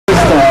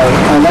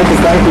like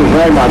to thank you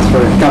very much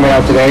for coming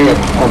out today.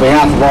 On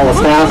behalf of all the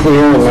staff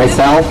here and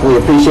myself, we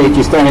appreciate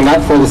you standing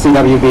up for the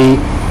CWB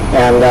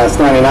and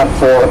standing up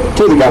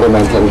to the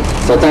government. And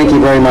so thank you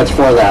very much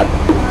for that.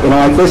 You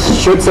know, this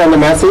should send a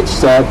message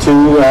to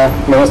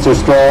Minister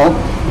Stroll,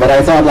 but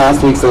I thought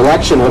last week's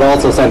election would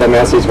also send a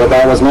message, but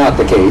that was not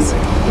the case.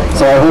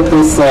 So I hope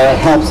this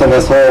helps in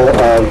this whole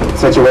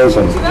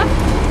situation.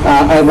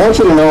 I want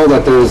you to know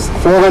that there's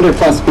 400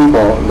 plus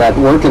people that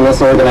work in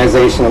this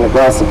organization and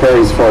across the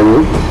prairies for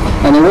you,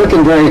 and they're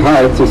working very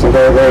hard through some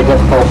very, very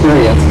difficult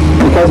periods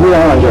because we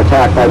are under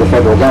attack by the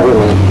federal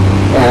government.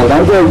 And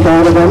I'm very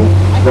proud of them.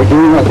 They're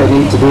doing what they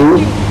need to do,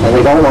 and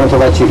they don't want to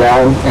let you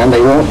down, and they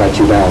won't let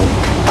you down.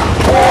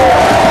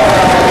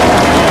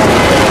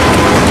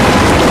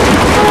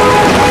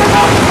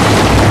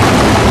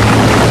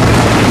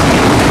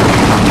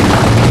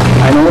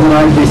 I know that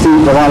I've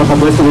received a lot of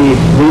publicity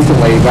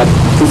recently, but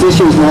this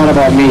issue is not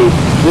about me.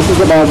 This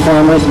is about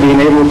farmers being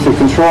able to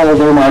control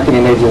their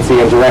marketing agency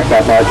and direct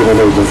that marketing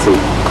agency.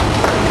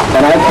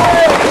 And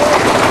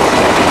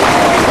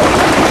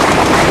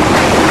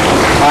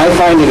I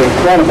find it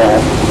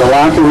incredible the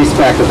lack of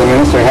respect that the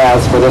minister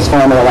has for this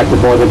farmer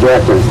elected board of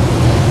directors.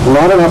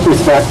 Not enough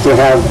respect to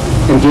have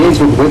engaged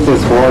with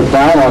this board,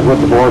 dialogue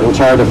with the board, and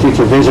chart a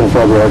future vision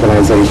for the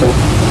organization.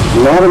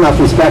 Not enough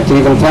respect to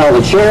even tell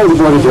the chair of the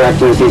board of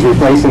directors he's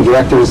replacing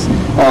directors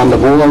on the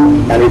board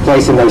and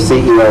replacing their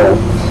CEO.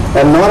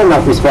 And not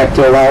enough respect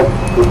to allow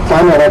the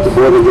farmer elected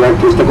board of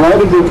directors to go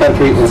out into the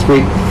country and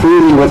speak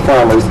freely with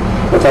farmers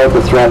without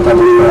the threat of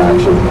legal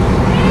action.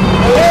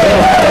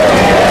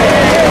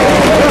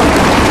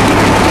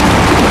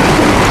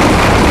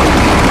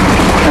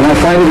 And I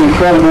find it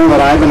incredible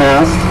that I've been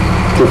asked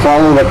to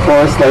follow the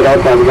course laid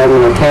out by the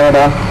government of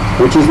Canada,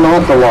 which is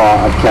not the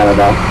law of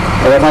Canada.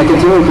 And if I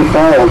continue to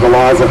follow the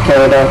laws of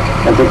Canada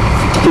and to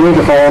continue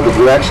to follow the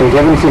direction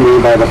given to me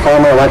by the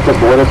farmer elected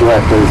board of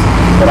directors,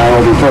 that I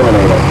will be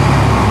terminated.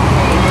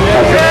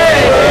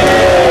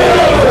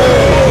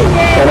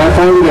 And I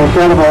find it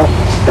incredible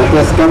that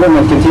this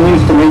government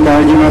continues to make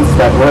arguments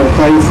that were in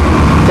place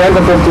 10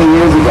 to 15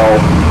 years ago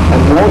and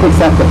won't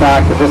accept the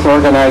fact that this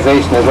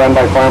organization is run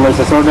by farmers.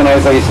 This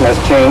organization has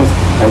changed,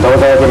 and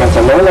those arguments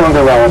are no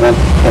longer relevant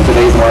in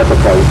today's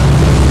marketplace.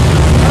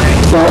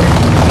 So,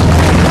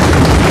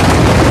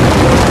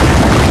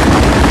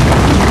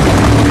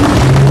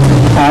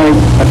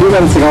 a few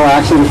minutes ago,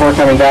 actually, before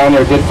coming down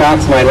here, did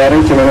fax my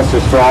letter to Minister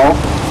Stroll,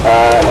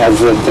 as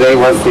today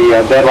was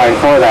the deadline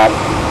for that.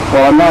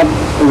 Well, I'm not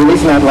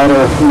releasing that letter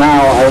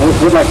now. I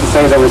would like to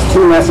say there was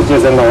two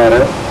messages in the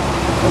letter.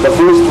 The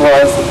first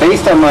was,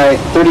 based on my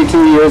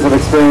 32 years of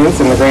experience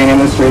in the grain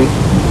industry,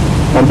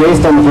 and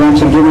based on the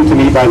direction given to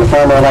me by the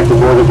farmer elected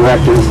board of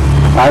directors,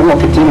 I will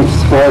continue to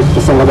support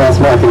the single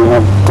best marketing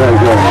of grain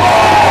growing.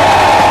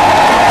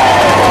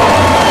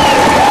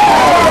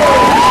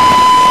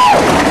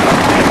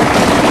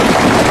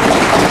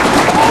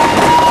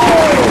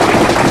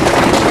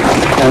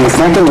 And the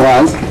second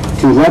was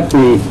to let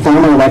the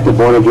farmer elected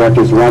board of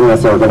directors run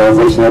this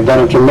organization. They've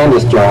done a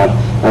tremendous job,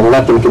 and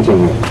let them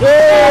continue.